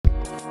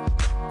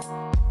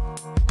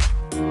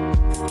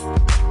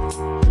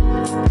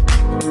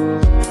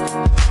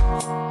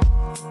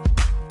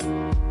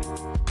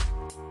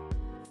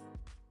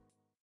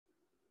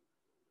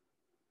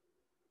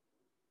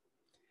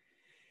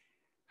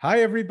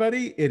Hi,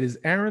 everybody. It is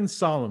Aaron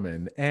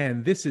Solomon,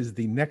 and this is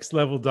the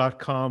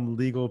nextlevel.com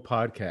legal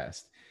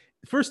podcast.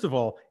 First of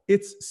all,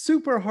 it's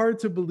super hard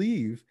to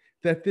believe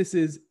that this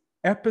is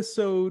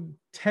episode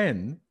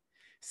 10,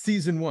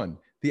 season 1,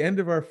 the end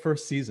of our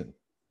first season.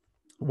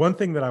 One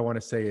thing that I want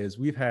to say is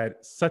we've had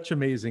such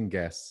amazing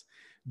guests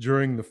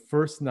during the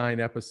first 9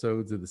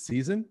 episodes of the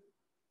season,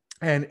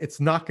 and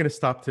it's not going to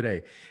stop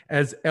today.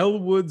 As Elle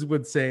Woods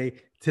would say,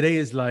 today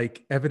is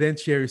like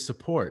evidentiary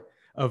support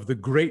of the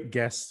great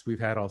guests we've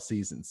had all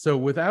season. So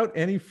without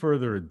any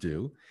further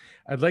ado,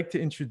 I'd like to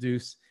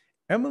introduce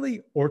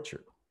Emily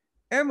Orchard.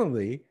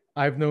 Emily,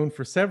 I've known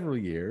for several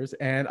years,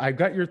 and I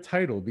got your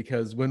title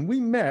because when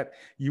we met,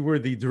 you were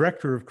the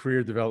Director of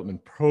Career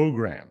Development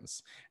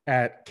Programs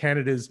at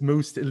Canada's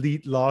most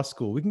elite law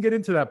school. We can get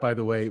into that, by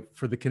the way,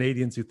 for the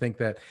Canadians who think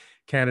that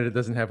Canada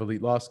doesn't have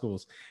elite law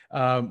schools.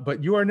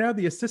 But you are now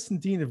the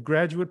Assistant Dean of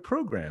Graduate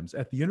Programs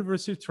at the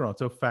University of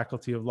Toronto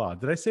Faculty of Law.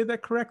 Did I say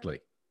that correctly?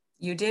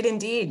 You did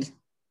indeed.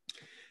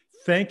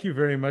 Thank you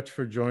very much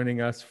for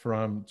joining us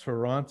from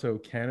Toronto,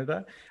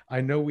 Canada.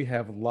 I know we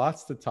have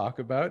lots to talk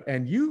about,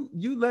 and you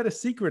let a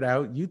secret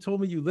out. You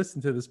told me you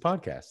listened to this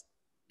podcast.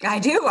 I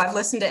do. I've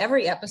listened to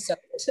every episode,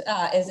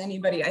 as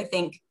anybody, I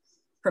think,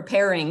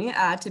 preparing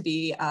to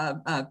be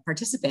a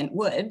participant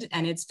would,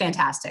 and it's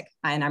fantastic.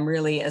 And I'm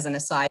really, as an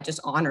aside,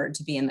 just honored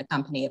to be in the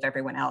company of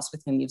everyone else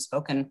with whom you've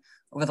spoken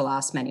over the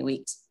last many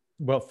weeks.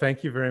 Well,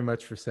 thank you very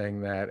much for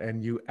saying that.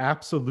 And you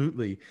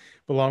absolutely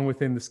belong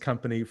within this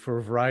company for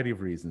a variety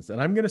of reasons.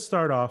 And I'm going to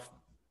start off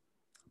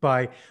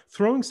by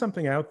throwing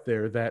something out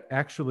there that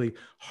actually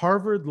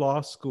Harvard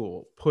Law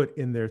School put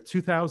in their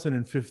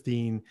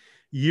 2015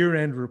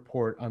 year-end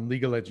report on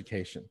legal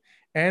education.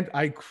 And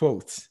I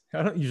quote,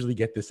 I don't usually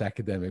get this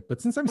academic,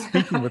 but since I'm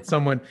speaking with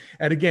someone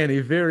at, again, a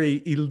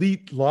very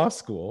elite law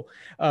school,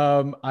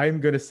 I'm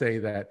going to say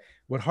that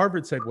what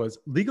Harvard said was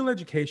legal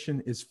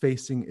education is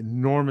facing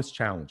enormous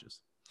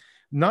challenges,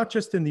 not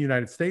just in the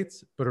United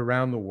States, but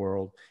around the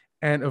world.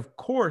 And of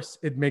course,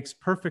 it makes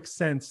perfect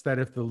sense that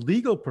if the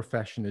legal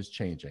profession is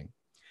changing,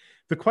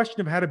 the question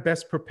of how to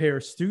best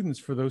prepare students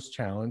for those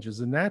challenges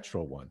is a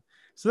natural one.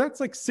 So that's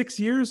like 6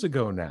 years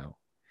ago now.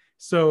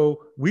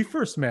 So we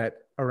first met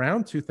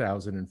around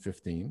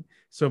 2015.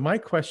 So my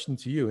question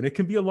to you, and it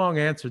can be a long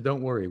answer,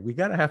 don't worry, we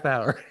got a half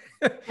hour,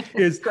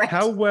 is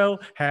how well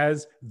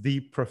has the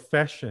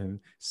profession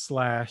 /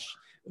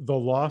 the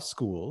law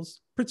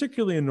schools,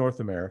 particularly in North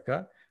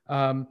America,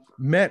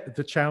 met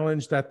the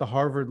challenge that the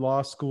Harvard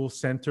Law School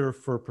Center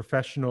for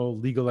Professional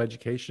Legal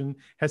Education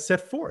has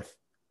set forth?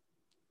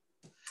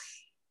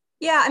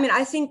 Yeah, I mean,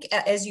 I think,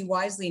 as you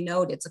wisely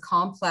note, it's a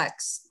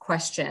complex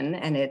question,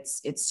 and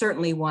it's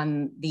certainly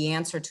one, the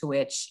answer to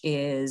which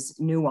is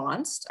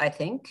nuanced, I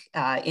think,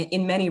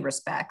 in many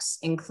respects,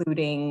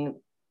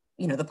 including,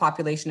 the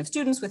population of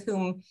students with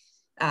whom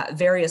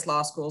various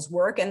law schools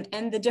work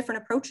and the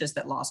different approaches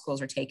that law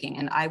schools are taking.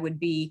 And I would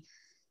be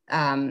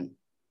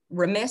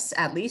remiss,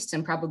 at least,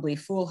 and probably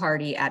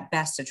foolhardy at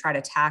best to try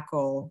to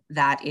tackle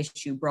that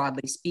issue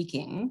broadly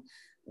speaking.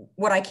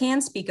 What I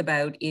can speak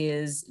about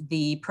is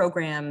the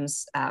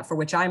programs for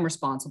which I'm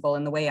responsible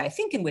and the way I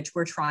think in which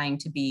we're trying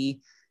to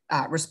be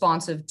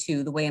responsive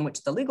to the way in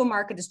which the legal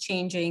market is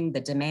changing,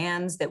 the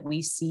demands that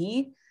we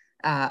see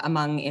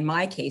among, in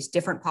my case,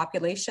 different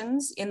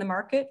populations in the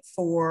market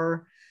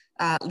for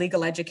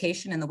legal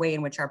education and the way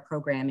in which our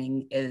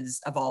programming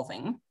is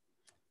evolving.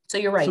 So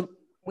you're right.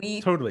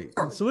 Totally.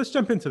 So let's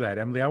jump into that,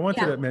 Emily. I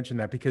wanted to mention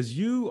that because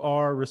you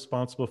are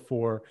responsible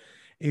for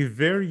a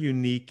very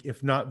unique,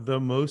 if not the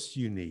most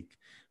unique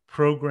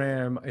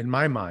program in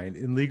my mind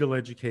in legal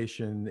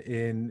education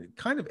in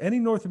kind of any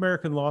North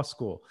American law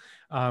school,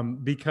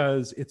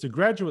 because it's a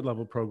graduate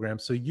level program.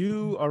 So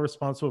you are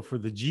responsible for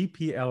the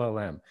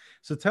GPLLM.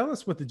 So tell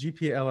us what the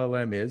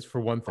GPLLM is,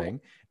 for one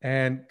thing,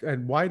 and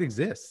why it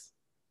exists.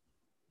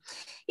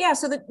 Yeah,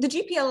 so the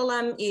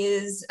GPLLM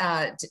is,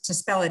 to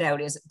spell it out,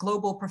 is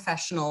Global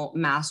Professional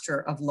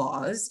Master of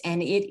Laws,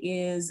 and it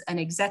is an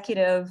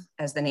executive,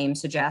 as the name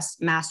suggests,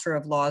 Master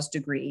of Laws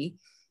degree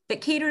that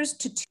caters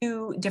to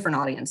 2 different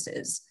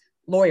audiences: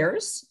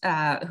 lawyers,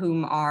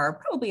 whom are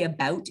probably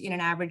about, in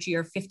an average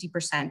year,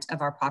 50%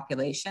 of our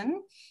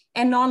population,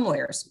 and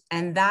non-lawyers.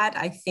 And that,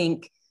 I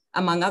think,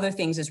 among other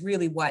things, is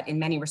really what, in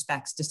many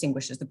respects,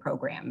 distinguishes the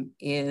program.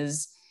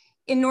 Is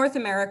in North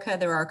America,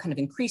 there are kind of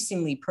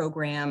increasingly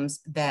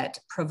programs that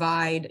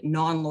provide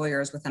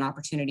non-lawyers with an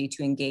opportunity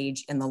to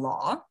engage in the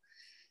law,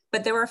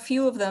 but there are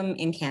few of them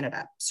in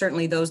Canada.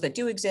 Certainly those that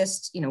do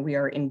exist, we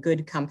are in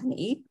good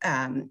company,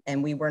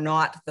 and we were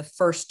not the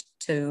first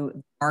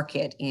to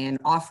market in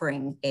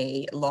offering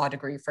a law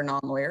degree for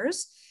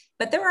non-lawyers,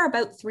 but there are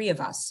about 3 of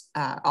us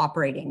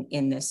operating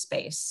in this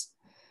space.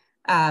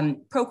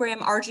 Program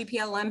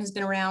RGPLM has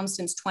been around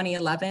since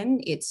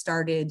 2011. It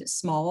started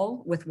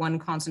small with one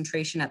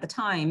concentration at the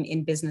time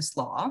in business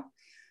law.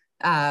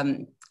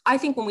 I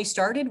think when we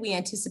started, we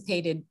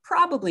anticipated,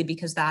 probably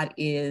because that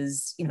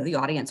is, the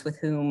audience with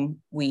whom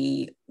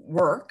we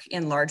work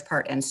in large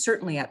part, and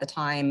certainly at the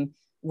time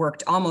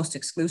worked almost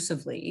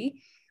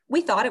exclusively,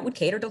 we thought it would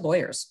cater to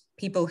lawyers,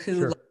 people who,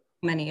 Sure. like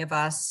many of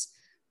us,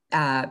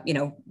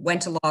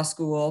 went to law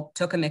school,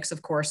 took a mix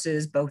of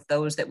courses, both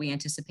those that we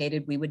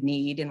anticipated we would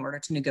need in order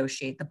to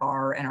negotiate the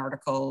bar and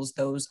articles,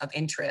 those of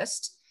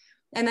interest,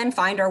 and then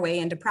find our way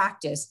into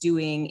practice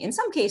doing, in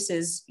some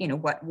cases,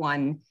 what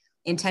one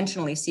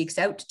intentionally seeks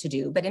out to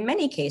do, but in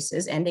many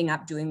cases, ending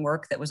up doing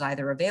work that was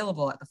either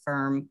available at the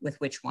firm with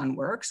which one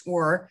works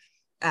or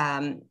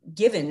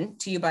given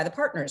to you by the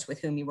partners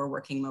with whom you were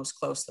working most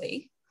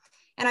closely.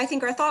 And I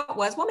think our thought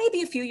was, well,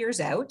 maybe a few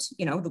years out,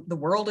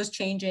 the world is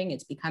changing,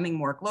 it's becoming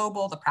more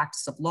global, the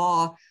practice of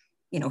law,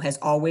 has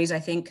always, I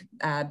think,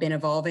 been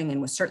evolving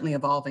and was certainly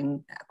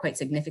evolving quite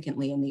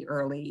significantly in the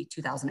early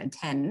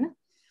 2010.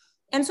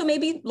 And so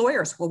maybe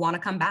lawyers will want to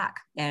come back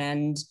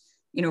and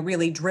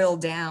really drill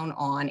down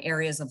on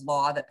areas of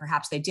law that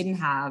perhaps they didn't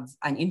have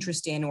an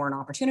interest in or an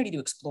opportunity to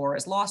explore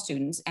as law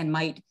students and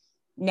might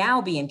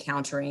now be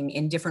encountering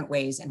in different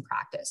ways in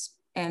practice.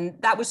 And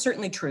that was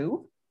certainly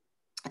true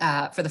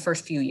for the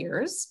first few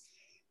years.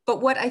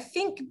 But what I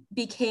think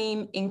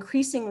became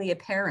increasingly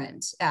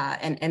apparent,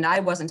 and I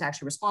wasn't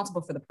actually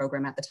responsible for the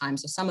program at the time,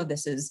 so some of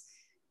this is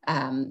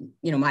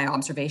my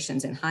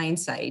observations in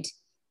hindsight,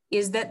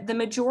 is that the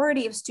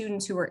majority of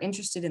students who were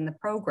interested in the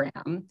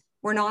program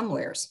were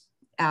non-lawyers.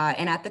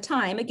 And at the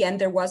time, again,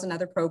 there was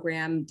another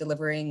program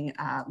delivering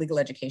legal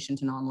education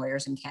to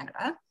non-lawyers in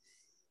Canada,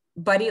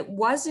 but it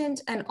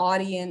wasn't an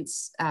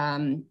audience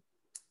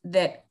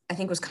that I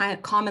think was kind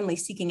of commonly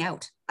seeking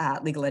out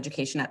legal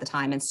education at the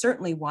time, and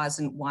certainly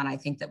wasn't one I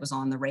think that was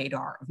on the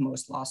radar of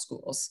most law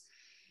schools.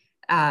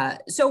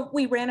 So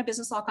we ran a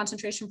business law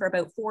concentration for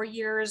about 4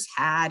 years,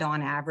 had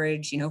on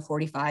average,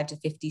 45 to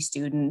 50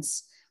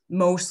 students,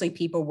 mostly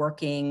people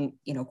working,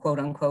 quote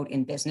unquote,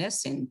 in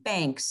business, in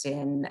banks,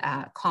 in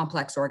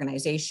complex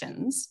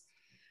organizations.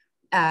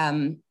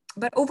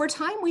 But over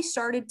time, we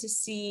started to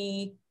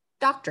see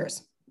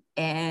doctors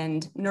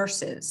and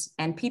nurses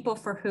and people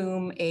for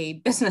whom a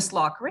business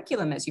law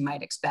curriculum, as you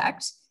might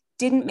expect,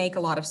 didn't make a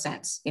lot of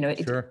sense.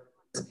 Sure.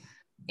 It's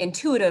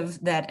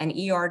intuitive that an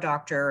ER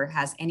doctor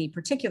has any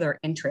particular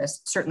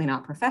interest, certainly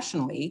not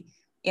professionally,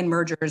 in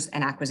mergers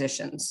and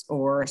acquisitions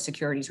or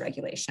securities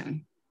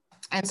regulation.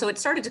 And so it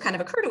started to kind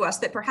of occur to us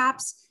that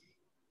perhaps,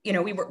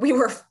 we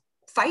were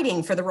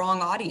fighting for the wrong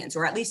audience,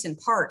 or at least in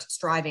part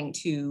striving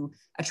to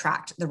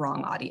attract the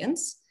wrong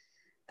audience.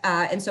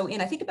 And so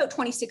in, I think, about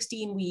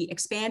 2016, we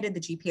expanded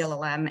the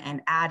GPLLM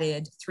and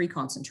added 3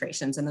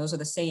 concentrations. And those are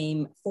the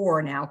same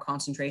 4 now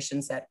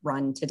concentrations that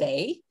run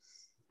today.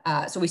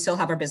 So we still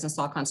have our business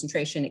law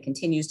concentration. It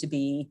continues to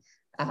be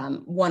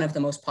one of the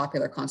most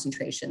popular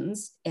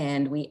concentrations.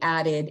 And we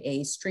added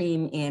a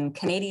stream in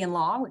Canadian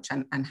law, which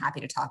I'm happy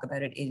to talk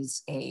about. It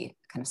is a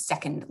kind of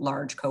second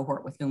large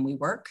cohort with whom we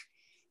work.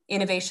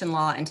 Innovation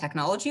law and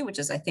technology, which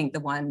is, I think, the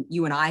one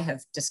you and I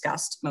have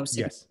discussed most,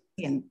 Yes,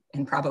 and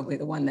probably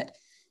the one that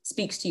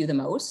speaks to you the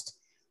most.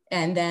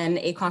 And then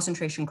a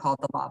concentration called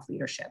the law of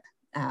leadership.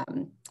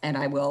 And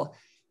I will,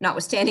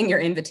 notwithstanding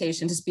your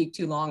invitation to speak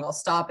too long, I'll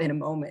stop in a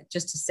moment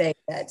just to say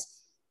that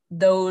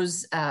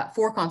those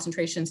 4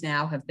 concentrations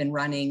now have been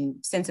running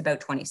since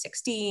about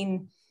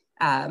 2016.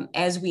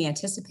 As we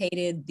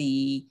anticipated,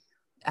 the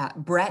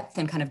breadth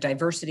and kind of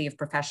diversity of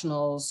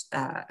professionals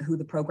who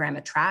the program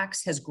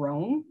attracts has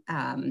grown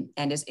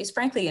and is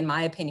frankly, in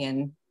my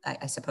opinion,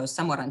 I suppose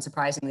somewhat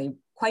unsurprisingly,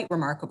 quite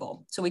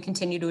remarkable. So we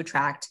continue to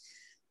attract,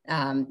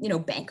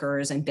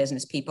 bankers and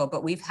business people,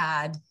 but we've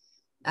had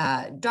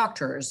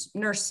doctors,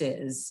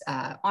 nurses,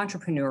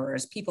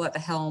 entrepreneurs, people at the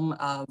helm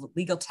of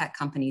legal tech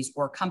companies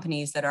or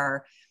companies that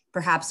are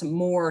perhaps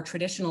more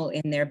traditional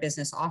in their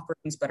business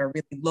offerings, but are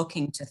really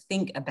looking to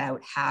think about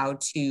how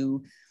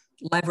to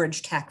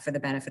leverage tech for the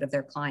benefit of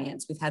their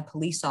clients. We've had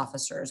police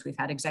officers, we've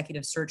had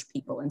executive search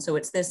people. And so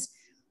it's this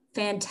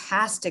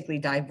fantastically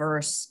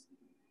diverse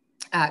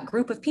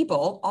group of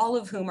people, all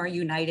of whom are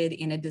united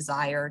in a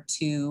desire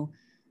to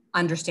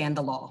understand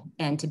the law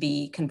and to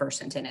be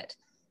conversant in it.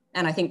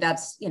 And I think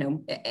that's,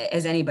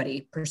 as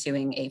anybody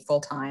pursuing a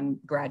full-time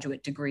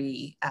graduate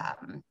degree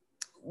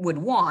would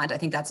want, I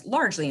think that's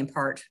largely in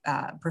part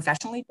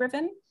professionally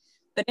driven.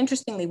 But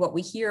interestingly, what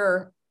we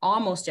hear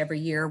almost every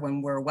year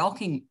when we're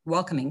welcoming,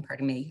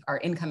 our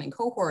incoming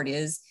cohort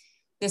is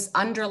this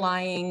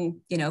underlying,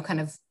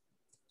 kind of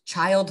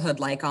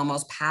childhood-like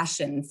almost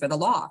passion for the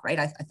law, right?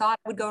 I thought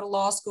I would go to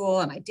law school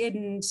and I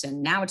didn't,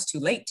 and now it's too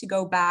late to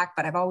go back,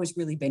 but I've always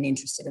really been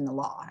interested in the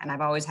law, and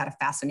I've always had a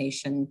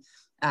fascination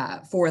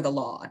for the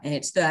law. And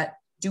it's that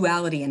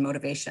duality and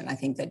motivation, I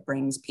think, that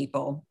brings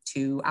people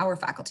to our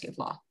Faculty of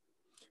Law.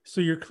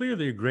 So you're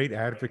clearly a great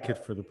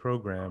advocate for the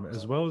program,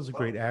 as well as a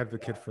great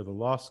advocate for the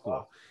law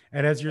school.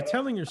 And as you're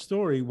telling your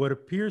story, what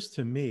appears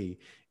to me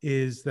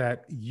is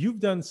that you've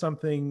done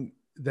something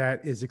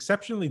that is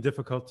exceptionally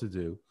difficult to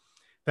do,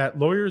 that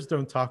lawyers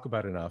don't talk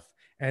about enough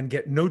and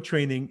get no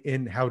training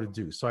in how to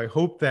do. So I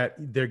hope that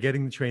they're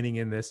getting the training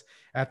in this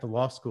at the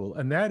law school,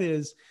 and that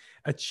is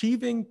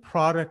achieving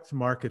product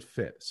market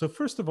fit. So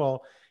first of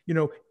all,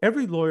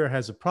 every lawyer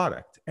has a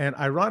product, and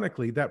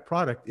ironically, that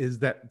product is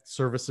that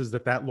services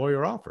that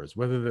lawyer offers,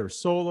 whether they're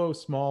solo,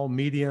 small,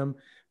 medium,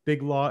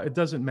 big law, it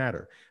doesn't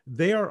matter.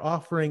 They are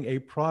offering a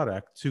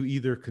product to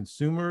either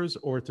consumers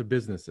or to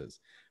businesses.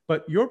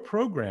 But your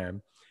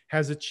program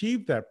has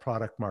achieved that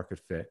product market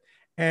fit.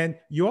 And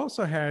you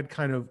also had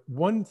kind of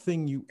one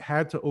thing you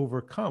had to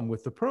overcome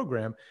with the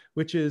program,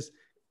 which is,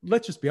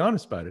 let's just be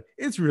honest about it,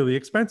 it's really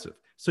expensive.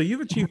 So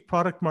you've achieved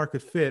product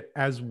market fit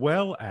as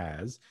well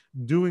as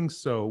doing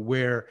so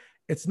where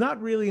it's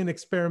not really an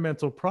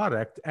experimental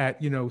product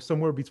at,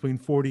 somewhere between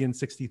 $40,000 and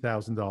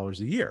 $60,000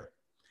 a year.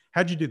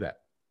 How'd you do that?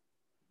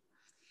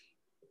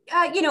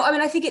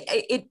 I think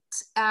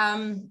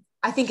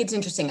I think it's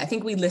interesting. I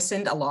think we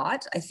listened a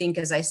lot. I think,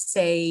 as I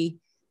say,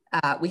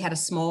 we had a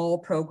small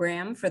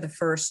program for the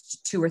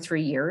first 2 or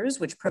 3 years,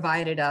 which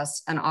provided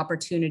us an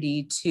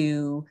opportunity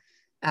to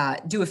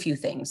do a few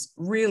things,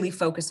 really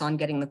focus on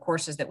getting the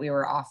courses that we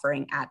were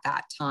offering at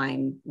that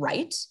time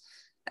right.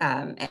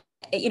 And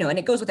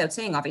it goes without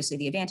saying, obviously,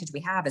 the advantage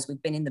we have is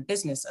we've been in the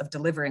business of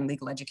delivering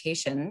legal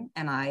education,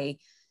 and I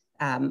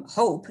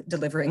hope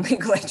delivering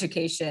legal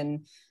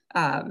education,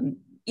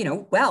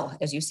 well,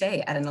 as you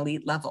say, at an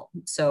elite level.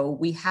 So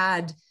we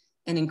had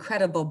an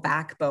incredible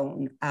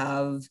backbone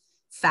of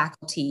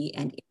faculty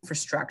and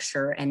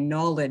infrastructure and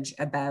knowledge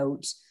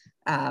about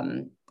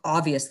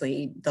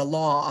obviously the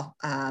law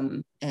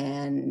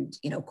and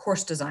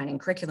course design and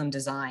curriculum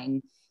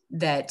design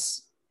that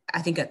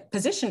I think it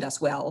positioned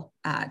us well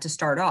to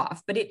start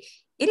off. But it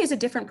is a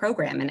different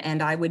program,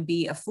 and I would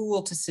be a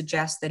fool to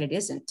suggest that it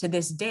isn't to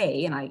this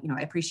day. And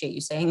I appreciate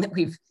you saying that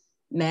we've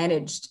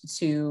managed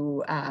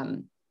to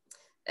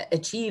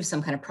achieve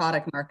some kind of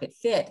product market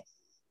fit.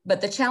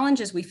 But the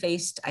challenges we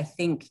faced, I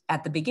think,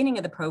 at the beginning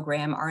of the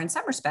program are in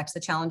some respects the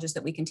challenges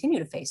that we continue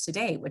to face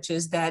today, which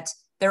is that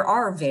there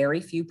are very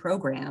few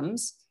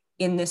programs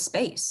in this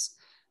space.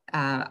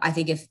 I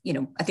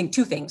think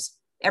two things.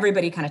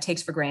 Everybody kind of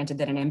takes for granted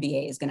that an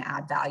MBA is going to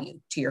add value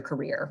to your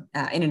career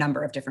in a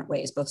number of different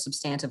ways, both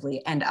substantively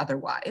and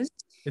otherwise.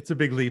 It's a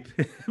big leap,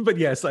 but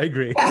yes, I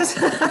agree. Yes,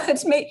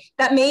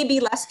 that may be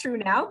less true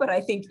now, but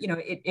I think,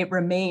 it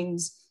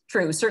remains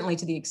true, certainly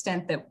to the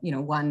extent that,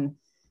 one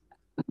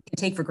can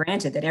take for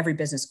granted that every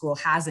business school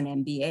has an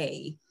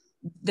MBA.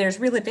 There's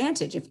real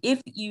advantage.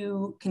 If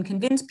you can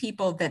convince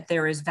people that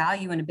there is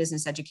value in a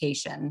business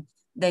education,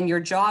 then your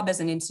job as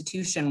an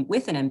institution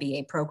with an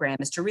MBA program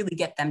is to really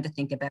get them to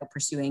think about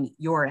pursuing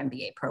your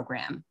MBA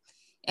program.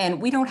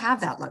 And we don't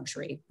have that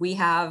luxury. We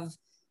have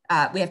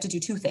to do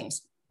two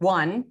things.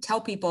 One,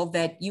 tell people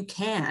that you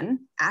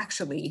can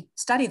actually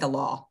study the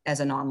law as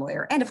a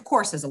non-lawyer, and of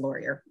course, as a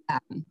lawyer.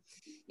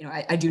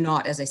 I do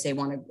not, as I say,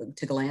 want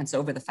to glance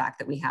over the fact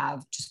that we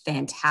have just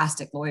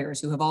fantastic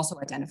lawyers who have also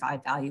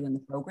identified value in the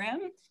program.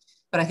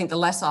 But I think the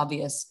less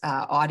obvious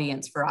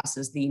audience for us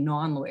is the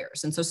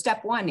non-lawyers. And so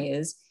step one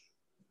is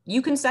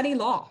you can study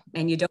law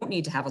and you don't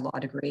need to have a law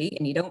degree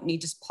and you don't need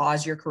to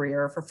pause your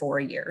career for 4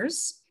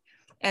 years.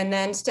 And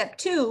then step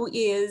two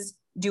is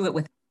do it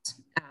with it.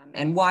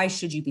 And why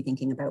should you be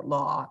thinking about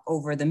law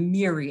over the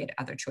myriad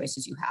other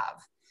choices you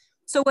have?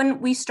 So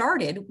when we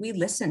started, we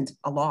listened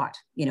a lot.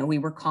 We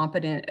were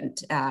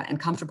competent and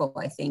comfortable,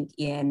 I think,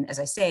 in, as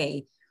I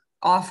say,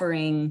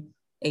 offering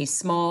a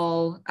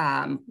small,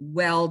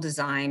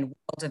 well-designed,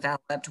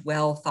 well-developed,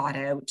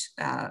 well-thought-out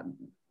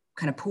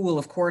kind of pool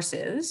of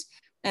courses.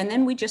 And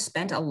then we just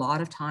spent a lot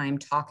of time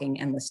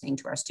talking and listening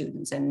to our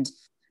students. And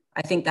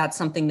I think that's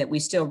something that we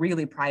still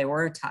really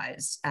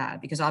prioritize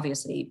because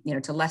obviously,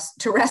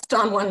 to rest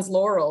on one's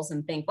laurels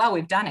and think, well,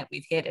 we've done it,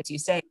 we've hit, as you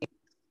say,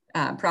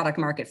 product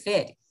market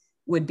fit,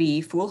 would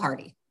be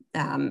foolhardy,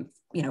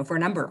 for a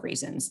number of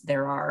reasons.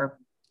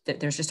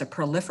 There's just a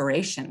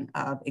proliferation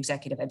of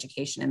executive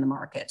education in the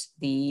market.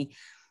 The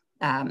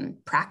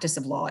practice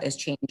of law is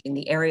changing.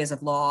 The areas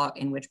of law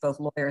in which both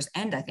lawyers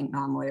and I think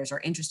non-lawyers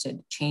are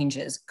interested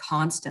changes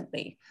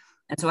constantly.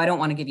 And so I don't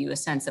want to give you a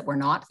sense that we're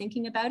not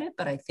thinking about it,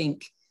 but I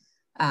think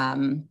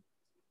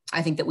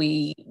that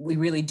we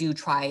really do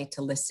try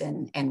to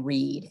listen and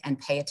read and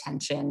pay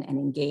attention and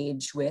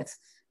engage with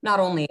not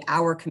only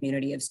our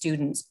community of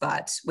students,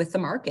 but with the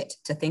market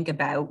to think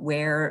about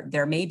where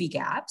there may be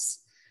gaps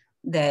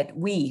that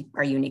we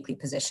are uniquely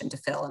positioned to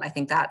fill. And I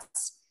think that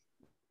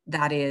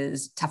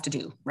is tough to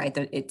do, right?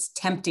 It's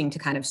tempting to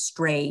kind of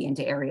stray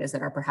into areas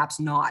that are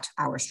perhaps not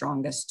our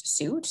strongest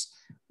suit,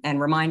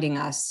 and reminding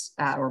us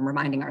or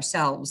reminding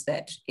ourselves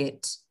that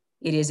it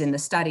is in the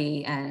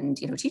study and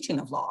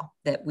teaching of law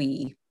that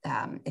we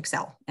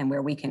excel and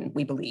where we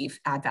believe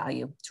add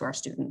value to our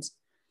students.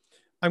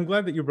 I'm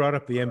glad that you brought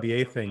up the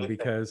MBA thing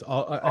because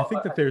I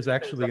think that there's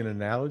actually an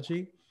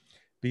analogy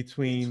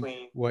between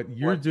what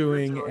you're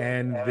doing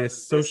and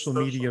this social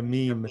media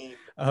meme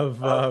of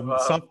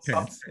soft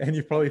pants. And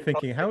you're probably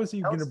thinking, how is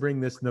he going to bring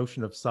this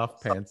notion of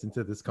soft pants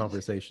into this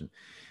conversation?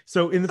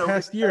 So in the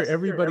past year,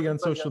 everybody on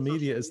social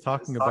media is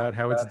talking about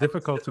how it's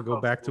difficult to go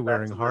back to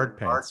wearing hard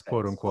pants,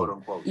 quote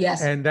unquote.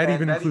 Yes. And that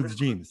even includes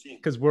jeans,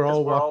 because we're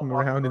all walking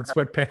around in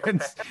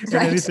sweatpants and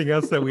anything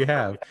else that we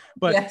have.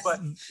 But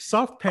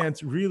soft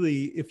pants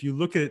really, if you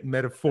look at it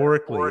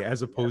metaphorically,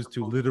 as opposed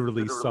to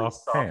literally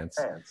soft pants,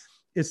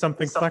 is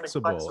something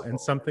flexible and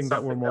something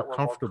that we're more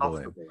comfortable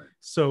in.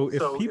 So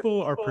if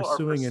people are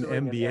pursuing an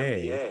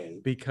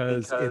MBA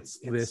because it's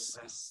this,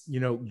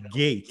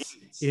 gate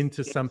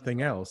into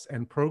something else,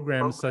 and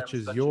programs such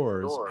as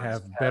yours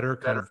have better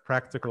kind of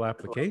practical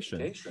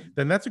application,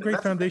 then that's a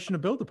great foundation to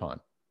build upon.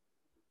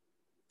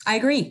 I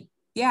agree.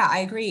 Yeah, I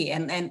agree.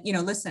 And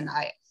listen,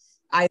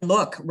 I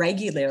look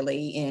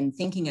regularly in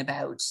thinking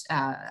about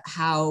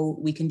how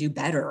we can do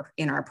better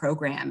in our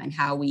program and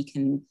how we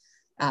can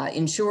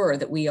ensure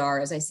that we are,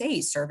 as I say,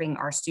 serving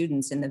our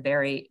students in the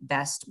very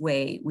best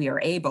way we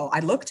are able. I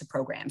look to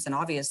programs, and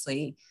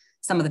obviously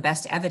some of the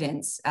best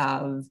evidence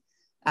of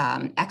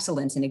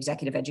excellence in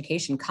executive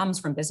education comes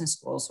from business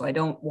schools. So I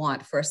don't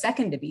want for a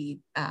second to be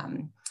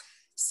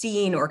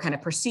seen or kind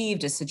of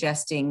perceived as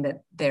suggesting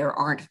that there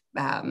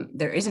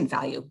isn't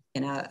value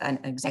in an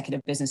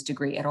executive business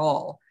degree at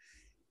all.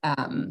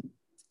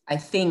 I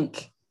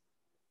think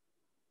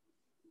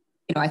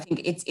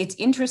it's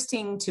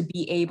interesting to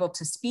be able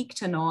to speak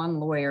to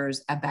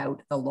non-lawyers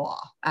about the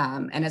law.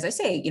 And as I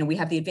say, we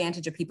have the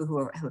advantage of people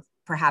who have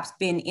perhaps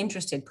been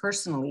interested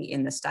personally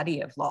in the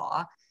study of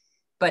law,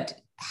 but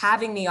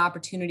having the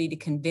opportunity to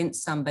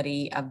convince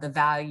somebody of the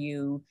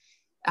value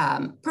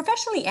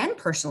professionally and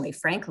personally,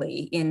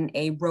 frankly, in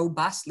a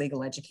robust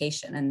legal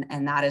education.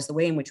 And that is the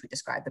way in which we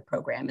describe the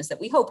program, is that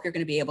we hope you're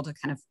going to be able to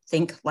kind of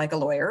think like a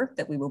lawyer,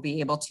 that we will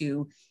be able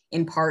to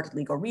impart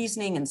legal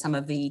reasoning and some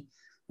of the,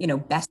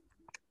 best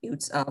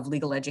attributes of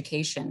legal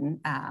education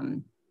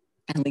and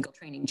legal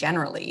training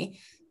generally,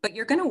 but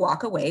you're going to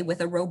walk away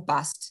with a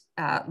robust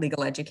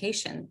legal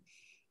education.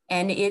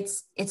 And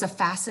it's a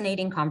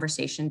fascinating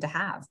conversation to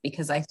have,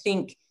 because I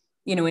think,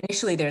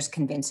 initially there's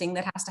convincing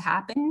that has to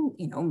happen,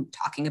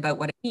 talking about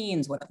what it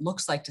means, what it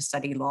looks like to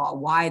study law,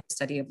 why the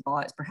study of law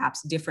is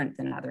perhaps different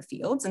than other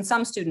fields. And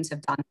some students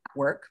have done that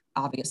work,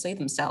 obviously,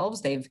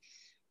 themselves. They've,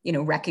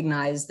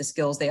 recognized the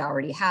skills they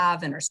already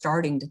have and are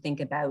starting to think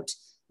about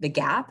the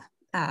gap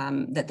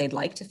that they'd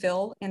like to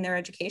fill in their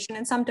education,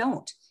 and some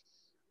don't.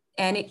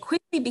 And it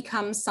quickly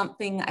becomes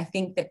something I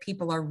think that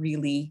people are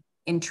really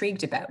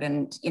intrigued about.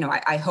 And,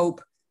 I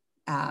hope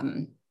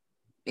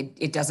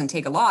it doesn't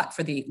take a lot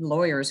for the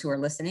lawyers who are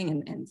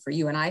listening, and for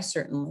you and I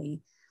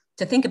certainly,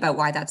 to think about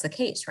why that's the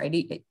case,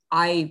 right?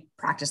 I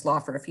practiced law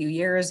for a few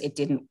years. It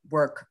didn't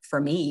work for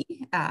me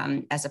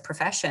as a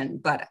profession,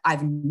 but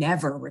I've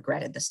never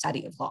regretted the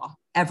study of law,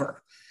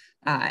 ever.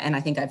 And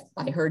I think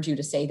I heard you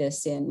to say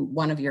this in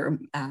one of your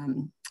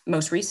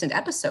most recent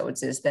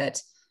episodes, is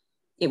that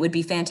it would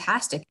be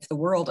fantastic if the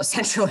world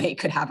essentially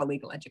could have a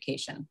legal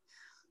education.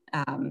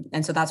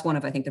 And so that's one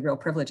of, I think, the real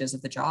privileges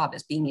of the job,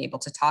 is being able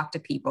to talk to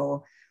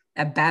people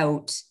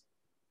about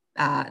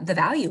the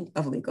value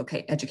of legal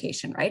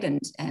education, right?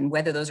 And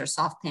whether those are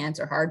soft pants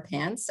or hard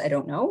pants, I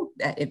don't know.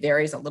 It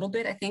varies a little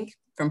bit, I think,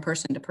 from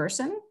person to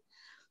person.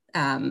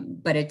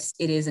 But it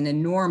is an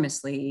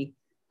enormously,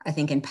 I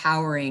think,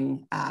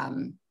 empowering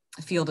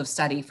field of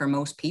study for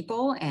most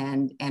people.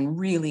 And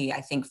really,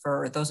 I think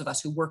for those of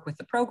us who work with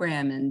the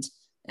program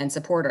and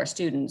support our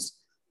students,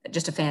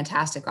 just a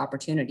fantastic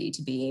opportunity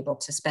to be able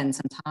to spend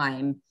some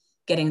time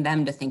getting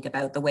them to think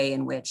about the way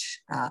in which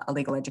a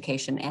legal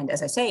education, and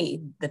as I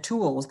say, the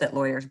tools that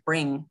lawyers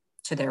bring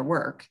to their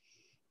work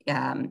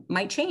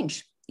might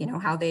change,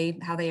 how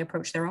they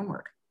approach their own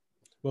work.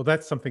 Well,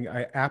 that's something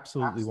I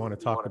absolutely want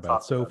to talk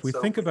about. So if we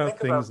think about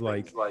things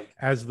like,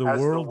 as the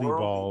world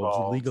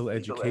evolves, legal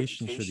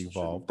education should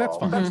evolve. That's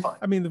fine.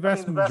 Mm-hmm. I mean, the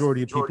vast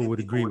majority of people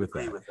would agree with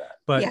that.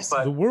 But yes,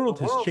 the world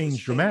has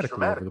changed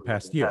dramatically over the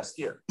past year.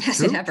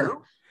 Has it ever?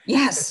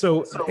 Yes.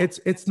 So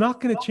it's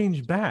not going to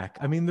change back.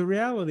 I mean, the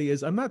reality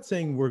is, I'm not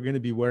saying we're going to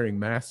be wearing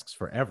masks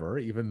forever,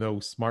 even though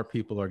smart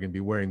people are going to be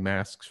wearing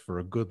masks for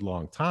a good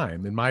long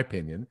time, in my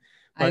opinion.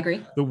 But I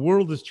agree. The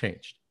world has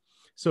changed.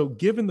 So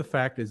given the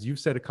fact, as you've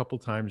said a couple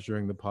times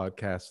during the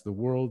podcast, the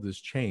world has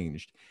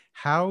changed,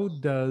 how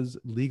does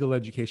legal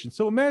education,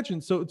 so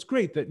it's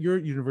great that you're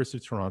at University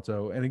of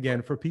Toronto. And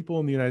again, for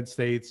people in the United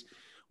States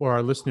or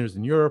our listeners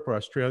in Europe or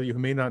Australia who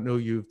may not know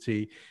U of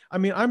T, I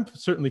mean, I'm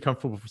certainly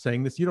comfortable for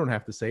saying this. You don't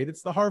have to say it.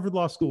 It's the Harvard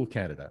Law School of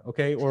Canada,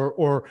 okay?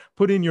 Or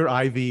put in your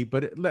IV,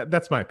 but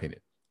that's my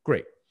opinion.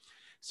 Great.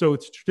 So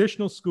it's a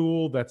traditional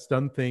school that's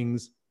done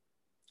things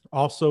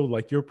also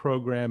like your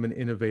program in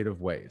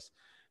innovative ways.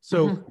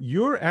 So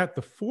you're at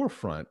the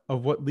forefront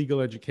of what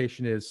legal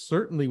education is,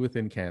 certainly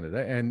within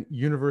Canada, and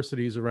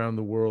universities around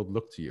the world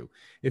look to you.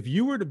 If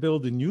you were to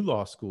build a new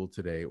law school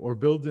today, or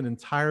build an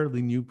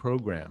entirely new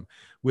program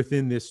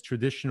within this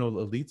traditional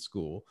elite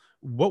school,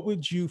 what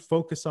would you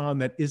focus on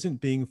that isn't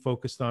being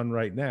focused on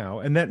right now,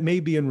 and that may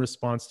be in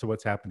response to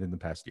what's happened in the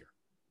past year?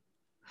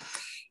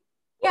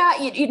 Yeah,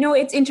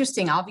 it's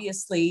interesting.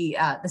 Obviously,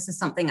 this is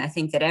something I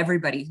think that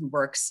everybody who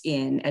works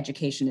in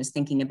education is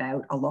thinking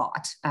about a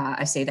lot.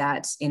 I say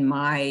that in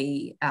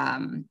my,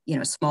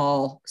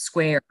 small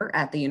square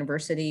at the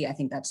university. I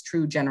think that's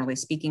true, generally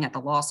speaking, at the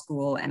law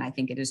school. And I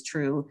think it is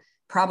true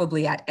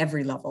probably at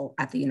every level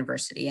at the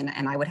university.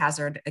 And I would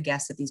hazard a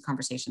guess that these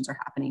conversations are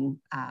happening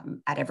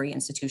at every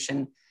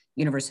institution,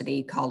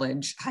 university,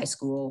 college, high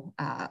school,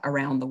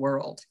 around the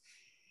world.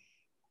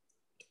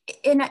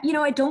 And, you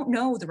know, I don't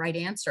know the right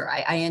answer.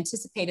 I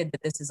anticipated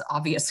that this is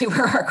obviously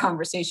where our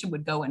conversation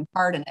would go in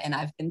part, and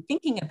I've been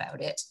thinking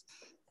about it.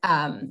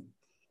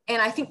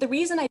 And I think the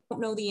reason I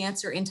don't know the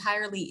answer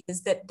entirely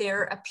is that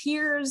there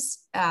appears,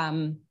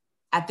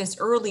 at this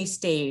early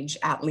stage,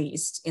 at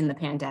least in the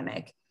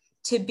pandemic,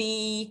 to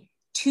be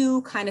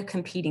two kind of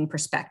competing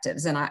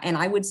perspectives. And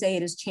I would say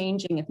it is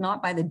changing, if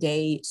not by the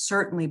day,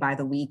 certainly by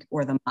the week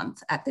or the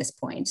month at this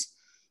point.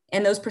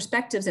 And those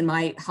perspectives, in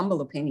my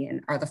humble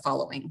opinion, are the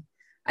following.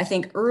 I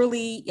think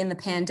early in the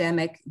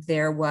pandemic,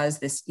 there was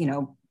this, you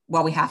know,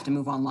 well, we have to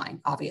move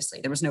online, obviously.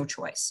 There was no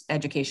choice.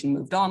 Education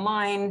moved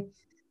online.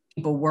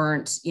 People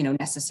weren't, you know,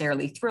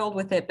 necessarily thrilled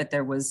with it, but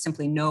there was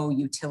simply no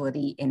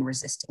utility in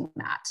resisting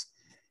that.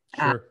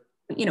 Sure.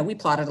 You know, we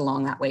plodded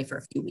along that way for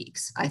a few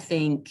weeks. I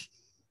think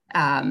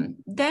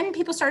then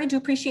people started to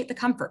appreciate the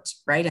comfort,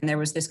 right? And there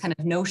was this kind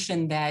of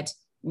notion that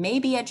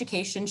maybe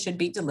education should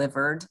be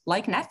delivered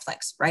like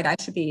Netflix, right? I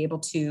should be able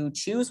to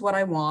choose what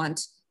I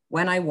want,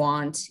 when I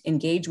want,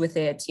 engage with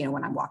it, you know,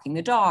 when I'm walking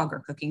the dog or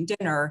cooking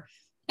dinner,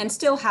 and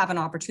still have an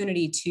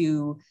opportunity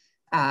to,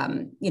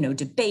 you know,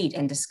 debate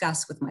and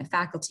discuss with my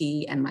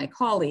faculty and my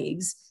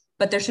colleagues,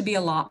 but there should be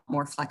a lot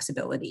more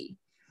flexibility.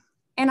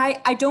 And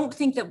I don't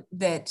think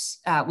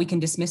that we can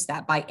dismiss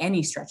that by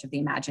any stretch of the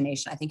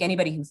imagination. I think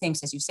anybody who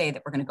thinks, as you say,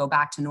 that we're going to go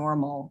back to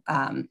normal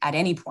at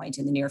any point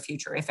in the near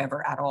future, if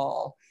ever at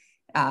all,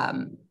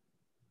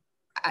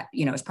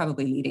 you know, is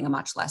probably leading a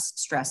much less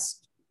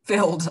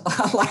stress-filled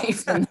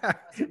life than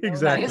exactly.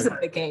 That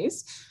isn't the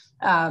case.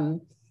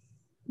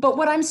 But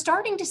what I'm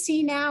starting to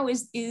see now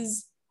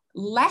is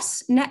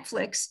less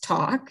Netflix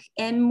talk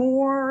and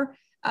more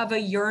of a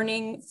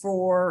yearning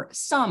for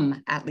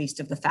some, at least,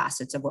 of the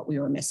facets of what we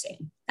were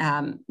missing.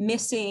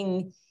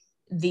 Missing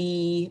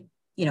the,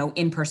 you know,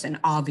 in-person,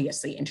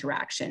 obviously,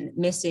 interaction,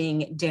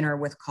 missing dinner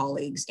with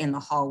colleagues in the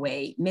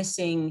hallway,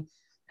 missing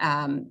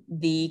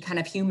the kind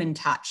of human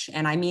touch.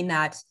 And I mean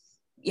that,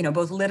 you know,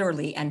 both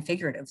literally and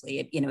figuratively.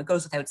 It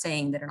goes without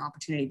saying that an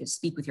opportunity to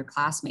speak with your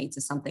classmates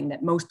is something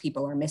that most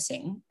people are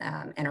missing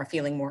and are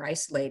feeling more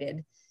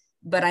isolated.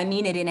 But I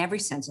mean it in every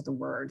sense of the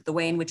word, the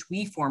way in which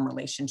we form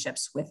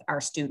relationships with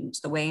our students,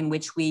 the way in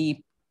which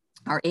we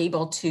are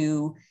able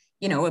to,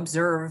 you know,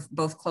 observe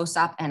both close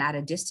up and at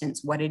a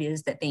distance what it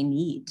is that they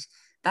need.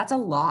 That's a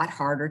lot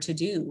harder to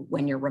do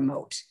when you're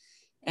remote.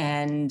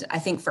 And I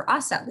think for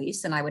us, at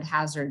least, and I would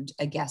hazard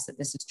a guess that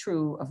this is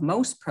true of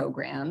most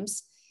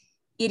programs,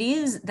 it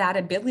is that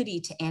ability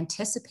to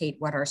anticipate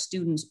what our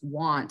students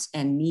want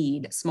and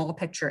need, small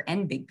picture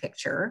and big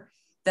picture,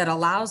 that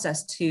allows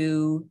us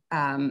to,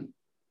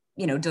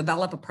 you know,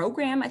 develop a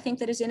program, I think,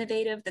 that is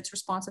innovative, that's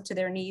responsive to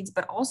their needs,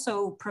 but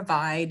also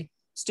provide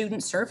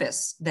student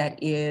service that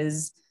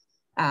is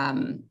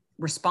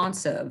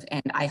responsive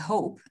and, I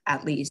hope,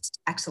 at least,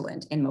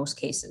 excellent in most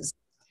cases.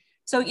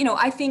 So, you know,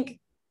 I think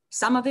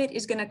some of it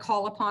is going to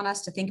call upon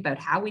us to think about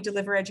how we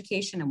deliver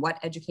education and what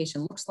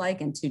education looks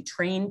like, and to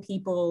train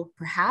people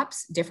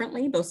perhaps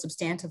differently, both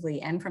substantively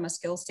and from a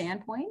skill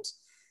standpoint.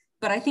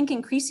 But I think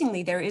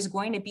increasingly there is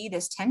going to be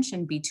this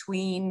tension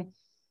between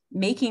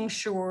making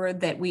sure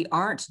that we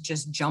aren't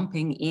just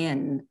jumping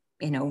in,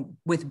 you know,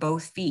 with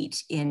both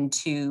feet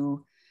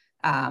into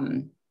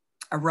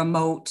a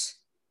remote,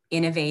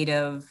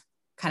 innovative,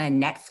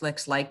 kind of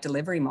Netflix-like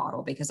delivery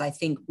model, because I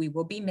think we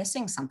will be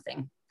missing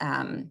something.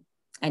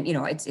 And, you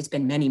know, it's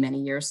been many, many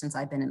years since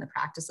I've been in the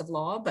practice of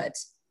law, but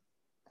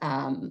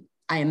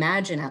I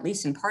imagine, at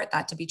least in part,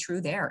 that to be true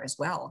there as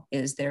well.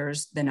 Is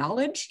there's the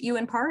knowledge you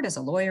impart as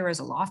a lawyer, as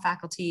a law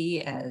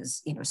faculty,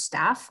 as, you know,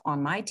 staff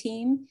on my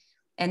team,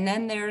 and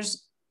then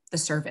there's the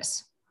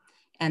service.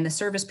 And the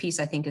service piece,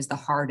 I think, is the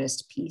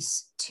hardest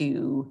piece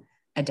to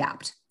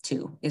adapt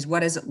to, is what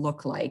does it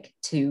look like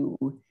to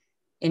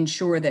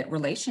ensure that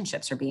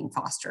relationships are being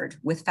fostered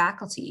with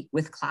faculty,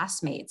 with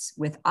classmates,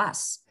 with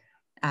us.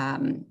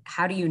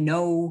 How do you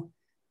know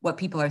what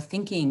people are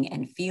thinking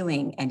and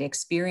feeling and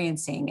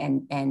experiencing,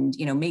 and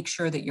you know, make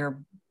sure that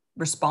you're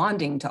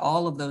responding to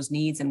all of those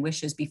needs and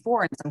wishes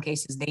before, in some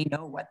cases, they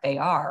know what they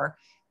are,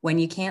 when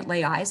you can't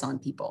lay eyes on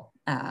people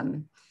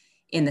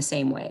in the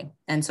same way.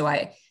 And so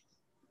I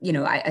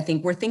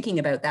think we're thinking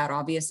about that.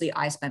 Obviously,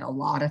 I spent a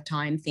lot of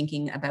time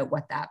thinking about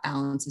what that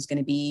balance is going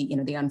to be. You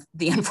know,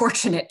 the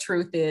unfortunate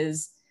truth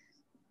is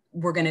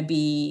we're going to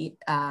be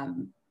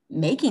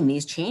making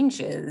these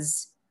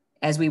changes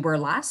as we were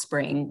last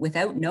spring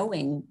without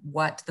knowing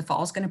what the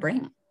fall is going to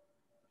bring.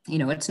 You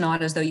know, it's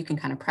not as though you can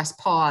kind of press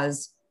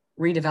pause,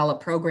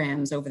 redevelop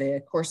programs over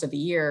the course of a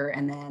year,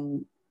 and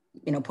then,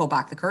 you know, pull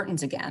back the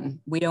curtains again.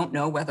 We don't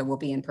know whether we'll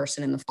be in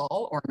person in the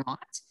fall or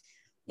not.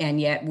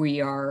 And yet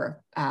we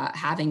are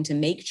having to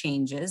make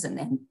changes and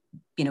then,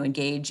 you know,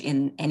 engage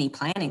in any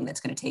planning that's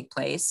going to take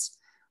place,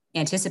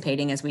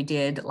 anticipating, as we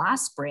did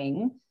last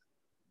spring,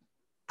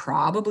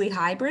 probably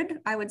hybrid,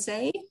 I would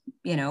say,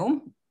 you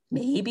know,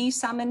 maybe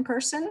some in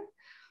person.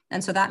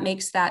 And so that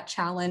makes that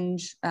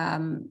challenge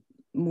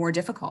more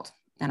difficult.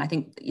 And I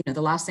think, you know,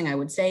 the last thing I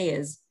would say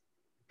is,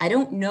 I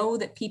don't know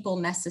that people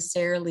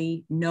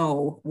necessarily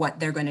know what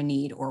they're going to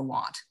need or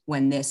want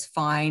when this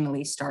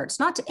finally starts,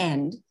 not to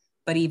end,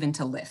 but even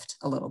to lift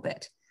a little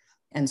bit.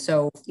 And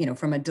so,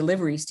 from a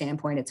delivery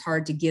standpoint, it's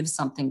hard to give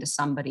something to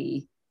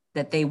somebody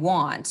that they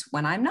want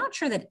when I'm not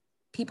sure that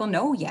people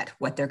know yet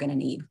what they're going to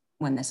need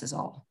when this is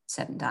all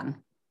said and done.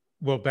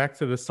 Well, back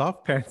to the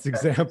soft pants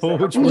example,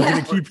 which we're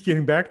going to keep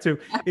getting back to,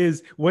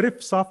 is what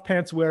if soft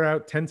pants wear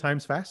out 10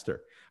 times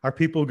faster? Are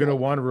people going to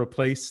want to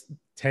replace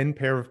 10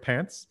 pair of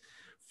pants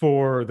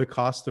for the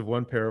cost of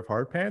one pair of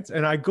hard pants?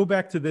 And I go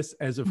back to this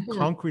as a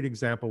concrete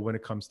example when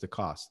it comes to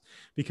cost,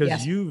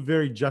 because you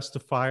very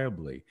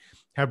justifiably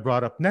have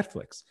brought up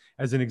Netflix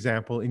as an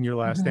example in your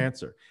last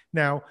answer.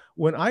 Now,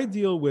 when I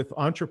deal with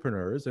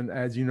entrepreneurs, and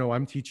as you know,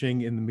 I'm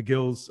teaching in the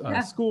McGill's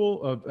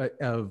School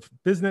of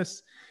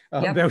Business.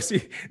 That was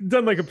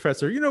done like a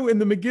professor, in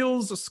the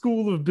McGill's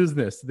School of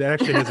Business. That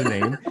actually has a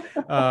name.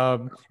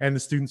 And the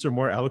students are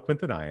more eloquent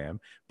than I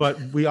am.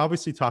 But we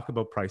obviously talk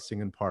about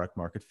pricing and product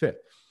market fit.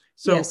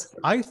 So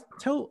I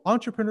tell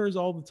entrepreneurs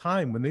all the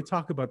time when they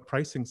talk about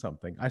pricing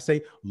something, I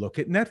say, look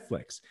at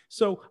Netflix.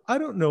 So I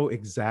don't know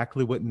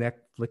exactly what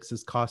Netflix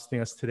is costing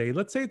us today.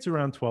 Let's say it's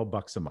around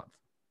 $12 a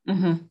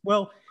month.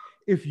 Well,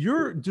 if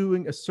you're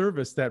doing a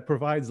service that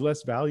provides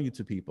less value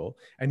to people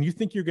and you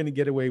think you're going to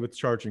get away with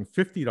charging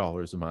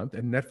 $50 a month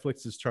and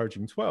Netflix is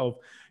charging $12,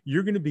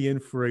 you're going to be in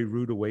for a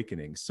rude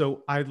awakening.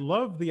 So I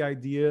love the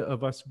idea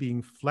of us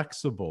being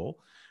flexible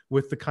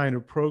with the kind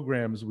of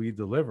programs we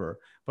deliver.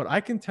 But I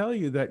can tell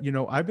you that,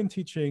 I've been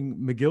teaching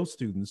McGill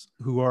students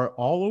who are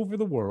all over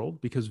the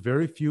world, because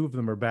very few of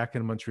them are back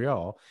in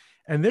Montreal,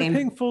 and they're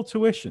paying full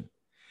tuition.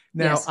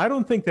 Now, I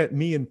don't think that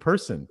me in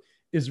person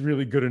is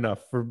really good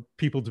enough for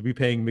people to be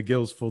paying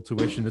McGill's full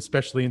tuition,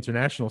 especially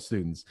international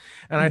students.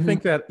 And I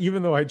think that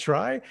even though I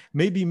try,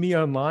 maybe me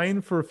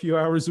online for a few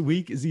hours a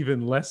week is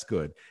even less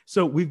good.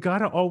 So we've got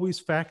to always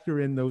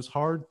factor in those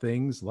hard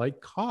things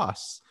like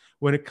costs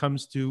when it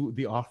comes to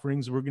the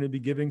offerings we're going to be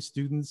giving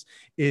students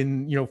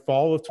in,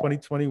 fall of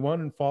 2021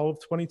 and fall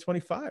of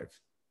 2025.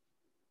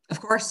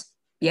 Of course.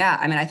 Yeah.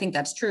 I mean, I think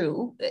that's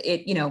true.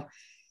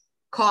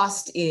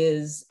 Cost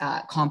is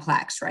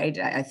complex, right?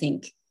 I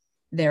think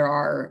there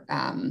are,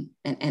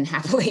 and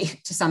happily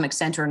to some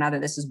extent or another,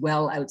 this is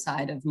well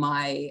outside of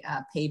my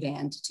pay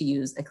band, to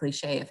use a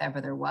cliche if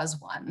ever there was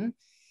one.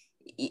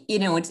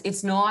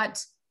 It's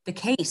not the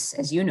case,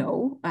 as you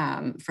know,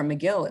 from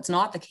McGill, it's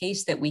not the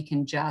case that we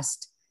can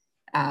just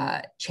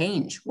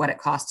change what it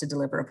costs to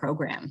deliver a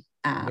program.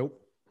 Nope.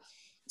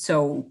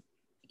 So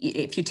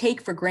if you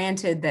take for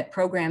granted that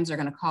programs are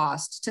going to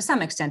cost to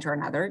some extent or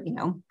another,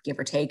 give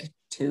or take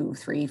 2,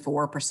 3,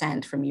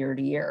 4% from year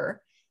to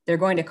year, they're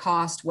going to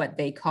cost what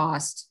they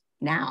cost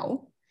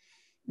now,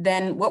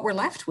 then what we're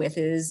left with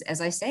is,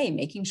 as I say,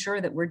 making sure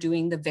that we're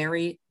doing the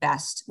very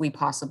best we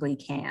possibly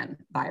can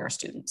by our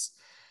students.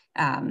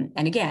 And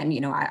again,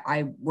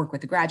 I work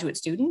with the graduate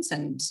students,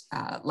 and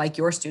like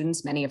your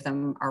students, many of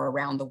them are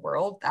around the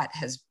world. That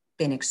has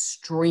been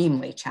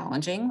extremely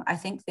challenging, I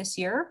think, this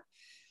year.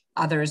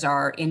 Others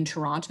are in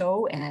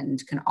Toronto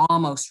and can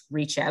almost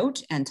reach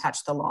out and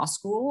touch the law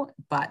school,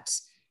 but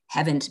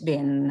haven't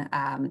been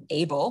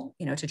able,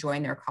 to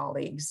join their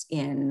colleagues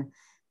in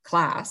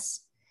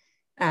class.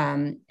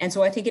 And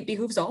so I think it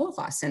behooves all of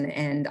us,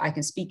 and I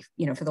can speak,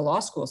 for the law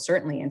school,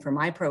 certainly, and for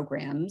my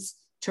programs,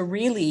 to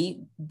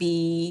really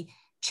be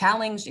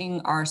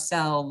challenging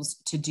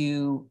ourselves to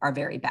do our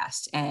very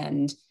best.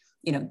 And,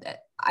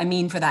 I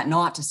mean, for that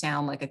not to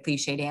sound like a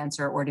cliched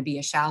answer or to be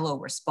a shallow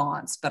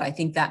response, but I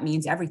think that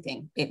means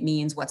everything. It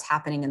means what's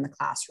happening in the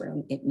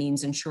classroom. It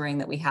means ensuring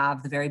that we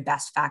have the very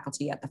best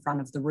faculty at the front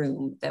of the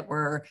room, that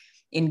we're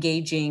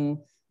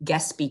engaging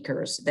guest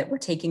speakers, that we're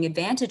taking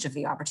advantage of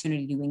the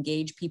opportunity to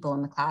engage people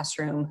in the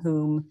classroom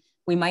whom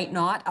we might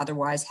not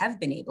otherwise have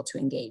been able to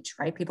engage,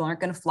 right? People aren't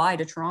going to fly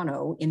to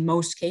Toronto in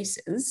most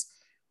cases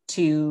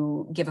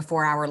to give a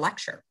 4-hour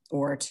lecture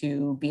or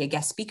to be a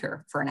guest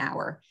speaker for an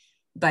hour.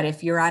 But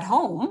if you're at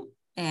home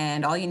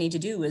and all you need to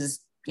do is,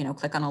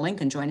 click on a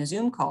link and join a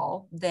Zoom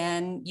call,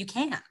 then you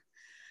can.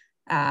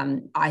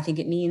 I think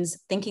it means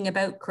thinking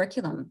about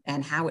curriculum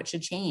and how it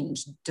should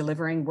change,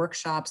 delivering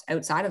workshops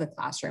outside of the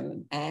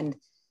classroom. And,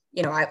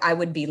 I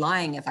would be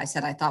lying if I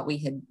said I thought we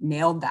had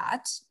nailed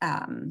that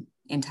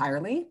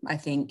entirely. I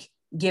think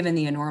given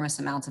the enormous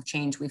amounts of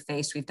change we've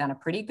faced, we've done a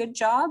pretty good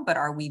job, but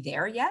are we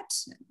there yet?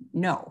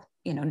 No.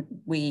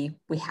 We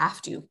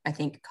have to, I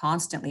think,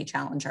 constantly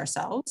challenge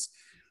ourselves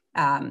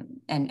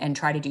and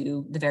try to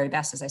do the very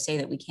best, as I say,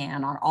 that we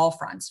can on all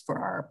fronts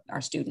for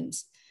our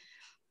students.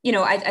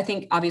 I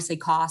think obviously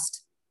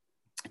cost,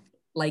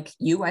 like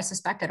you, I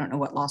suspect, I don't know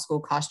what law school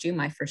cost you.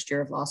 My first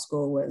year of law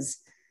school was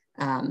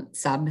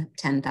sub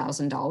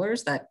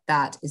 $10,000.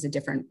 That is a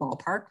different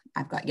ballpark.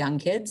 I've got young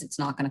kids. It's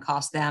not going to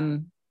cost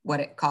them what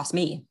it cost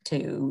me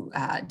to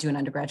do an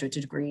undergraduate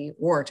degree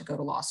or to go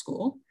to law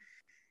school.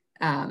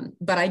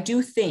 But I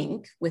do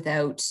think,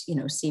 without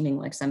seeming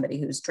like somebody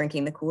who's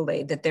drinking the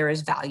Kool-Aid, that there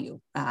is value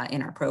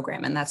in our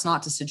program. And that's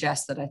not to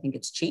suggest that I think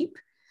it's cheap,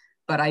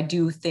 but I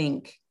do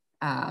think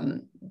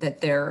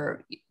that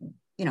there,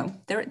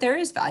 there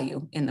is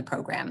value in the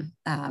program.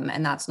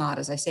 And that's not,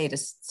 as I say, to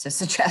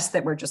suggest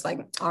that we're just like,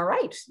 all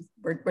right,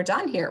 we're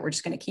done here. We're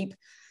just going to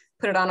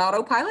put it on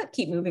autopilot,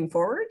 keep moving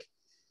forward.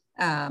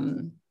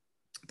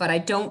 But I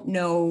don't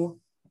know,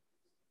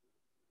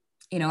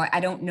 I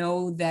don't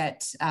know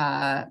that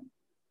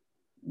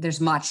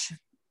there's much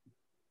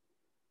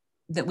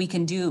that we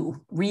can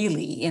do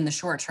really in the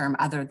short term,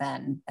 other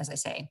than, as I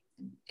say,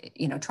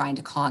 trying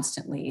to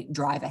constantly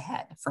drive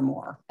ahead for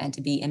more and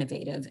to be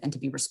innovative and to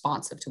be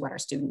responsive to what our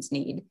students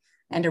need,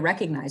 and to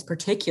recognize,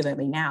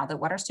 particularly now, that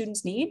what our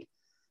students need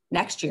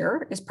next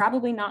year is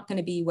probably not going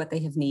to be what they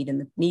have needed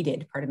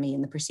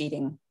in the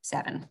preceding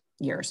 7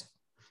 years.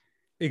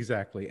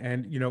 Exactly.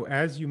 And,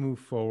 as you move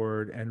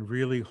forward and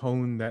really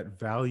hone that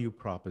value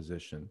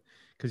proposition,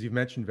 because you've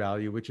mentioned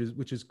value, which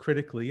is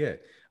critically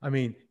it. I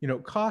mean,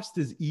 cost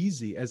is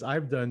easy, as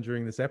I've done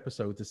during this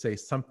episode, to say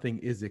something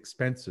is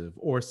expensive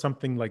or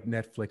something like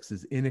Netflix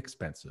is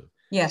inexpensive.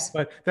 Yes.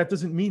 But that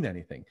doesn't mean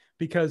anything,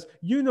 because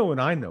and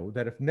I know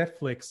that if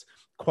Netflix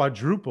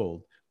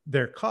quadrupled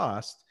their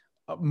cost,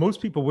 most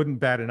people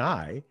wouldn't bat an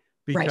eye,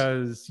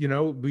 because,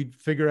 we'd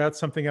figure out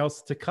something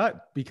else to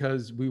cut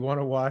because we want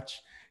to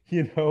watch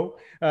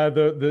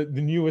the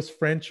newest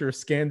French or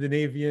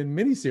Scandinavian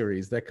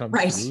miniseries that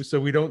comes through,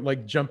 so we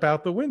don't jump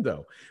out the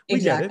window.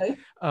 We get it.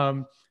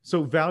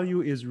 So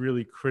value is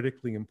really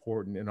critically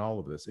important in all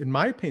of this. In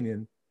my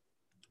opinion,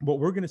 what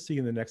we're going to see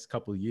in the next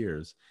couple of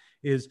years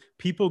is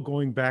people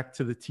going back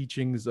to the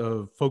teachings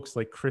of folks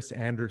like Chris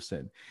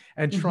Anderson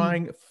and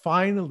trying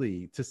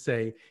finally to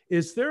say,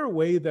 is there a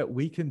way that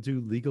we can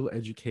do legal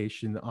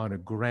education on a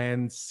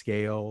grand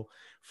scale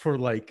for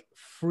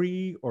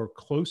free or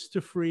close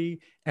to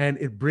free, and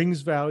it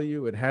brings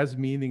value, it has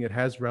meaning, it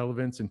has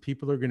relevance, and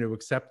people are going to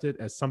accept it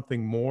as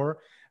something more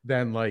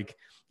than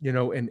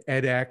an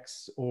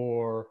edX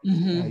or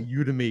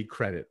Udemy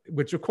credit,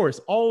 which of course,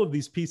 all of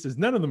these pieces,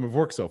 none of them have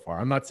worked so far.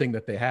 I'm not saying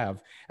that they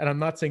have, and I'm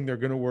not saying they're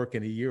going to work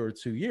in a year or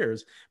 2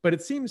 years, but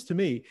it seems to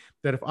me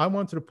that if I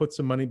wanted to put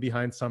some money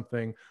behind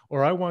something,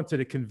 or I wanted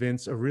to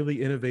convince a really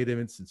innovative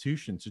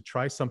institution to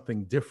try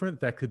something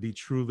different that could be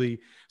truly,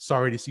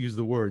 sorry to use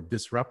the word,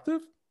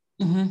 disruptive,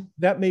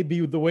 that may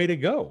be the way to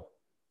go.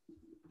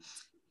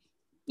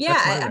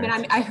 Yeah,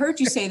 I heard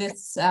you say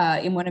this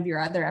in one of your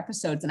other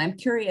episodes, and I'm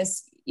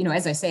curious,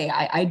 as I say,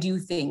 I do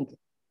think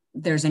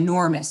there's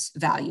enormous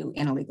value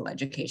in a legal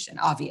education,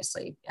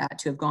 obviously,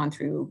 to have gone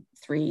through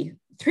three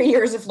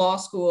years of law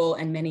school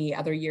and many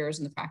other years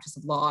in the practice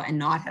of law and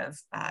not have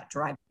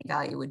derived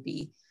value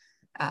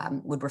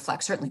would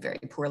reflect certainly very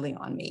poorly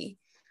on me.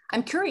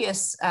 I'm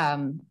curious,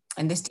 and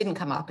this didn't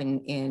come up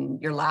in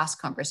your last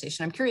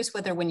conversation, I'm curious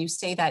whether when you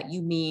say that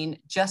you mean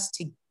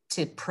just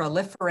to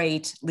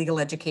proliferate legal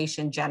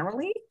education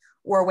generally,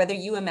 or whether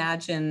you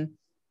imagine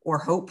or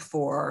hope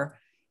for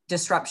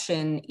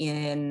disruption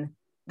in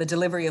the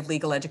delivery of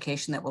legal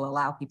education that will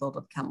allow people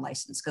to become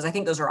licensed. Because I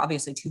think those are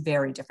obviously two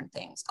very different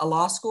things. A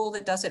law school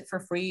that does it for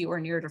free or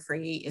near to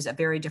free is a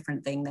very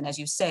different thing than, as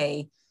you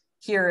say,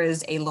 here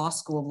is a law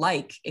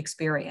school-like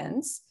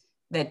experience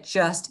that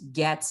just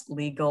gets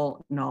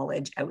legal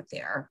knowledge out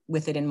there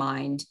with it in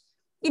mind,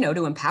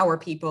 to empower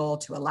people,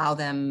 to allow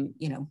them,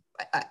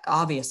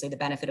 obviously the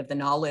benefit of the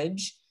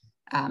knowledge,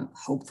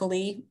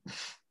 hopefully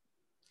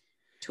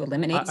to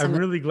eliminate. I'm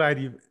glad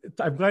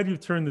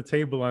you've turned the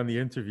table on the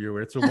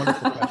interviewer. It's a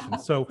wonderful question.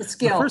 So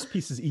the first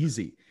piece is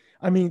easy.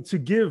 I mean, to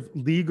give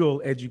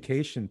legal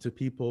education to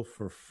people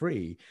for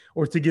free,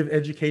 or to give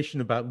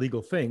education about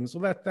legal things,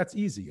 well, that's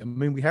easy. I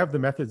mean, we have the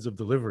methods of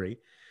delivery.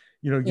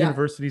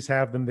 Universities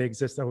have them, they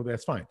exist. Oh,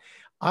 that's fine.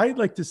 I'd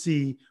like to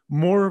see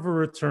more of a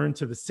return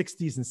to the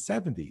 60s and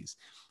 70s,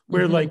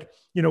 where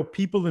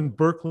people in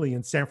Berkeley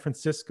and San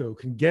Francisco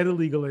can get a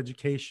legal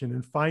education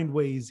and find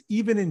ways,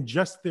 even in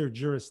just their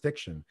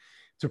jurisdiction,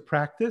 to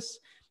practice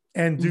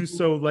and do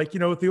so at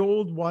the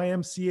old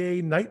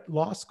YMCA night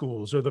law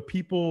schools or the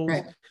People's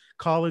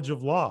College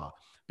of Law,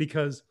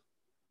 because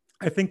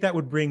I think that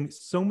would bring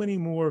so many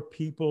more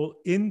people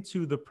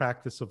into the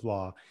practice of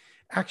law,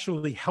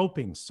 actually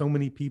helping so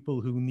many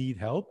people who need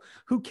help,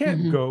 who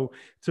can't go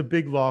to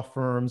big law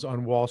firms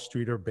on Wall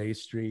Street or Bay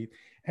Street,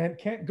 and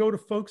can't go to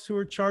folks who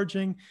are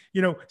charging,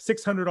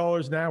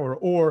 $600 an hour,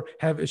 or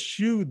have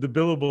eschewed the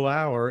billable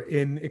hour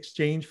in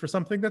exchange for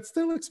something that's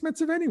still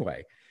expensive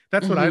anyway.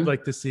 That's what I'd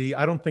like to see.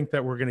 I don't think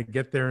that we're going to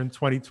get there in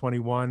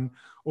 2021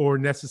 or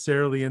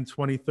necessarily in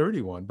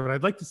 2031, but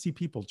I'd like to see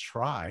people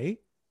try.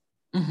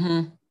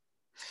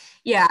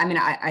 Yeah, I mean,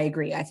 I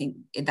agree. I think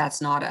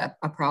that's not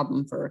a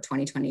problem for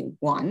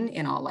 2021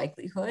 in all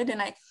likelihood.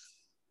 And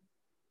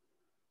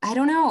I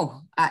don't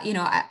know.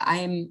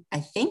 I'm I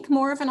think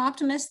more of an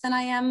optimist than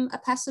I am a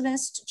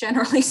pessimist,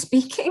 generally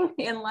speaking,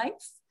 in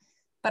life.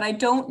 But I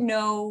don't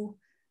know.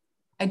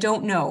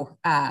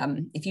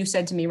 If you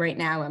said to me right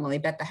now, Emily,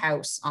 bet the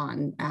house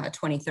on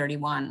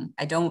 2031,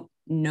 I don't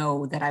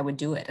know that I would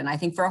do it. And I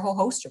think for a whole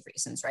host of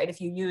reasons, right?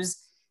 If you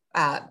use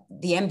the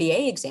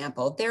MBA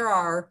example, there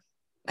are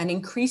an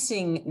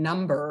increasing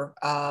number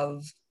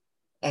of,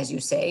 as you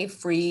say,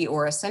 free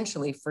or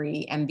essentially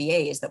free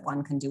MBAs that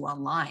one can do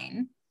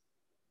online.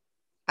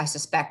 I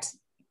suspect,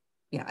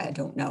 I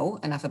don't know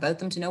enough about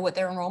them to know what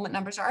their enrollment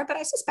numbers are, but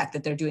I suspect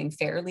that they're doing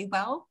fairly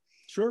well.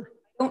 Sure.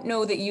 I don't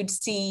know that you'd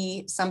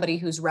see somebody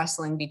who's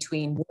wrestling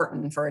between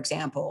Wharton, for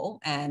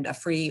example, and a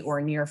free or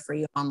near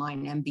free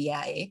online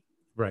MBA.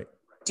 Right.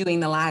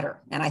 Doing the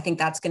latter. And I think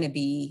that's going to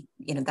be,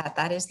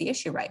 that is the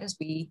issue, right? As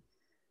we,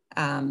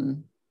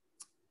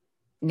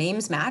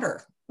 names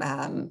matter,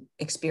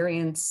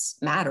 experience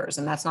matters.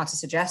 And that's not to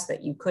suggest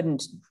that you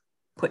couldn't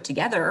put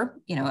together,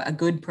 a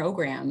good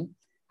program.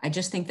 I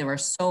just think there are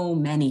so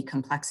many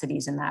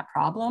complexities in that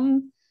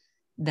problem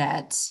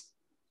that,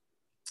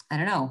 I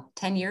don't know,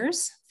 10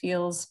 years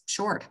feels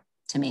short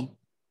to me.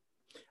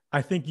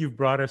 I think you've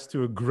brought us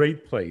to a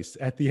great place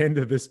at the end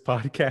of this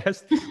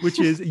podcast, which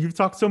is you've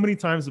talked so many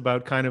times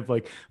about kind of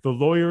like the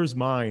lawyer's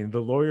mind, the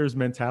lawyer's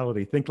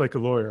mentality, think like a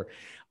lawyer.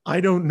 I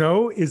don't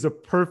know is a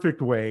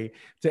perfect way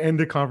to end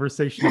a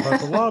conversation about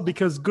the law,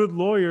 because good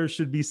lawyers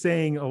should be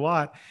saying a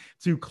lot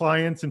to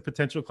clients and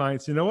potential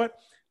clients. You know what?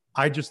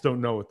 I just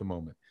don't know at the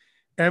moment.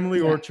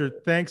 Emily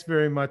Orchard, thanks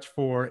very much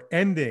for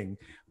ending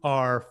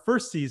our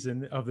first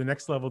season of the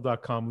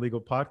nextlevel.com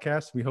legal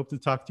podcast. We hope to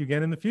talk to you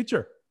again in the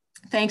future.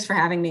 Thanks for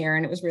having me,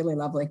 Aaron. It was really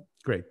lovely.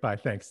 Great. Bye.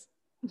 Thanks.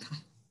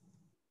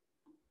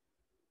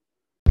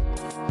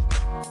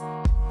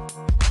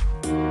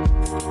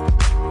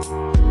 Bye.